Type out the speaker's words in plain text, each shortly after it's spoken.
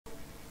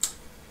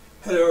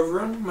Hello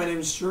everyone, my name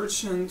is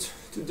George and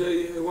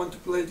today I want to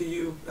play to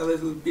you a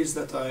little piece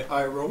that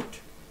I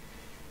wrote.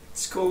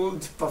 It's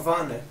called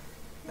Pavane,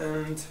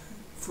 and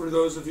for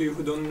those of you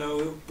who don't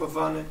know,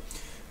 Pavane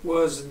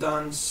was a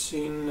dance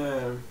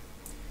in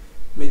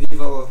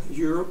medieval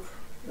Europe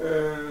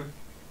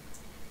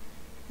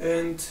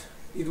and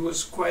it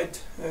was quite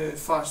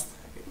fast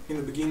in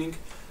the beginning,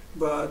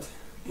 but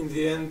in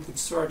the end it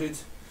started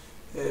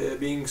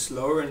being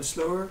slower and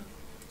slower.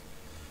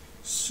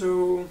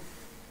 So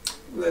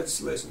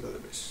let's listen to the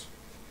piece.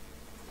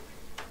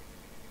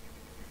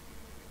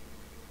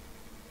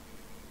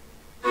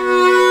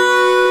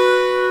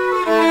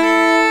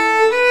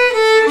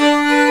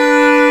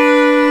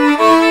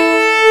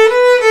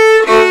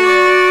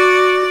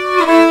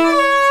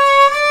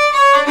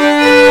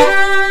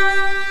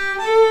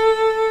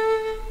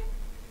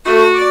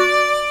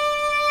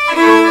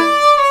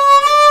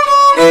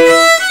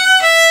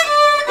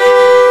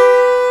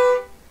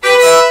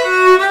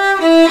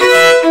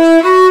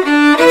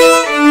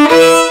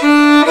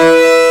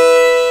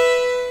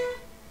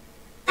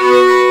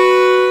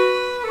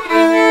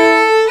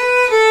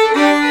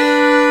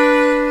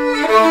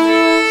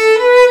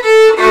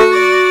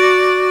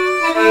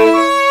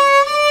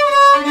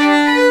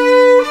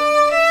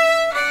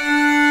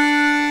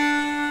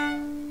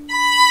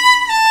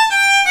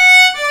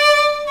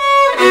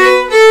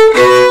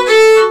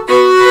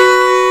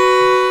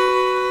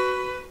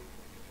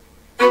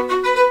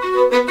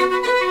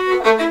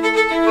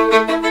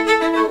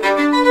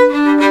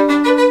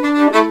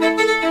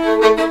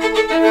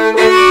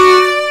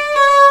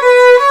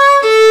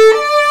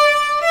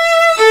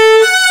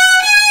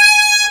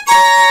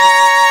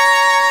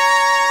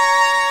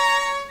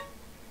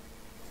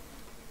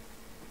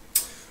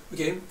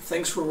 Okay,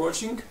 thanks for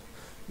watching.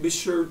 Be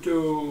sure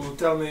to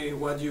tell me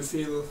what you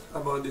feel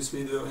about this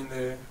video in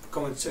the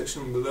comment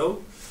section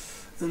below.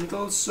 And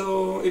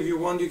also, if you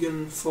want, you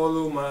can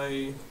follow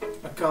my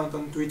account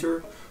on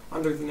Twitter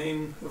under the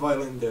name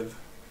ViolinDev.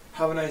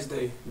 Have a nice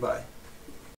day. Bye.